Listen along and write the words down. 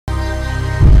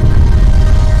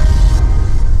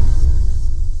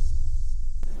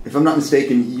I'm not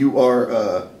mistaken, you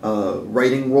are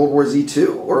writing World War Z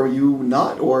 2, or are you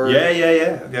not? Or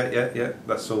Yeah.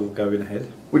 That's all going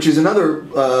ahead. Which is another.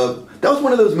 That was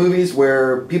one of those movies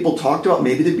where people talked about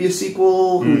maybe there'd be a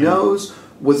sequel. Who knows?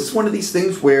 Was this one of these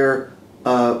things where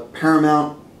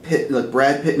Paramount, Pitt, like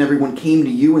Brad Pitt, and everyone came to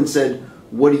you and said,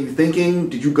 "What are you thinking?"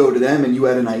 Did you go to them and you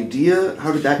had an idea?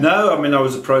 How did that? No, I mean, I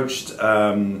was approached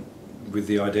with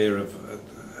the idea of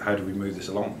how do we move this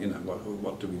along? You know,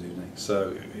 what do we do next?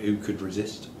 So who could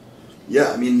resist?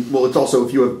 Yeah, I mean, well, it's also,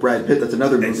 if you have Brad Pitt, that's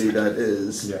another movie that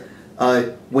is. Yeah.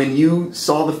 When you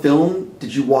saw the film,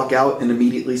 did you walk out and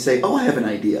immediately say, "Oh, I have an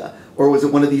idea," or was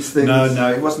it one of these things?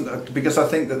 No, it wasn't, because I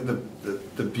think that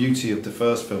the beauty of the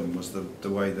first film was the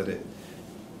way that it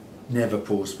never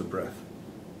paused for breath.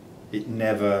 It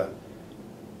never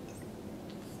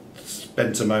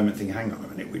spent a moment thinking, "Hang on a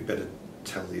minute, we'd better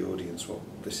tell the audience what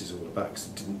this is all about." 'Cause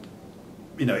it didn't,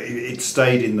 you know, it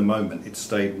stayed in the moment. It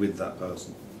stayed with that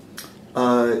person.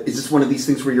 Is this one of these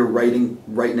things where you're writing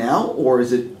right now, or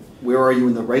is it? Where are you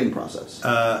in the writing process?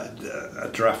 A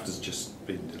draft has just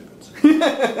been delivered.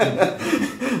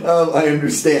 I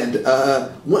understand.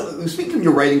 Speaking of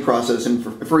your writing process, and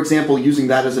for example, using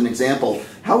that as an example,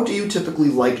 how do you typically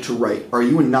like to write? Are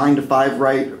you a 9 to 5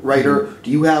 writer?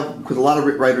 Do you have, because a lot of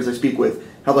writers I speak with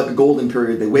have like a golden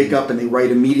period, they wake up and they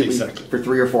write immediately for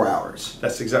 3 or 4 hours?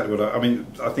 That's exactly what I mean,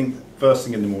 I think first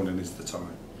thing in the morning is the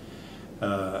time.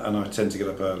 And I tend to get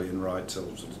up early and write till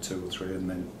sort of 2 or 3, and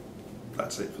then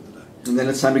that's it for the day. And then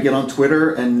it's time to get on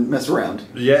Twitter and mess around.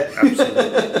 Yeah, absolutely.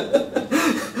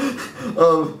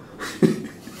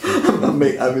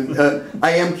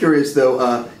 I am curious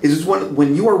though, is this one,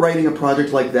 when you are writing a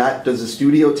project like that, does the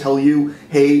studio tell you,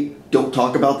 "Hey, don't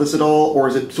talk about this at all," or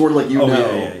is it sort of like know?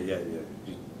 Yeah.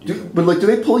 But like, do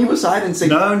they pull you aside and say...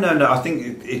 No. I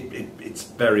think it's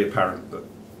very apparent that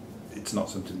it's not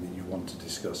something that you want to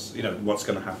discuss. You know, what's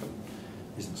going to happen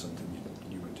isn't something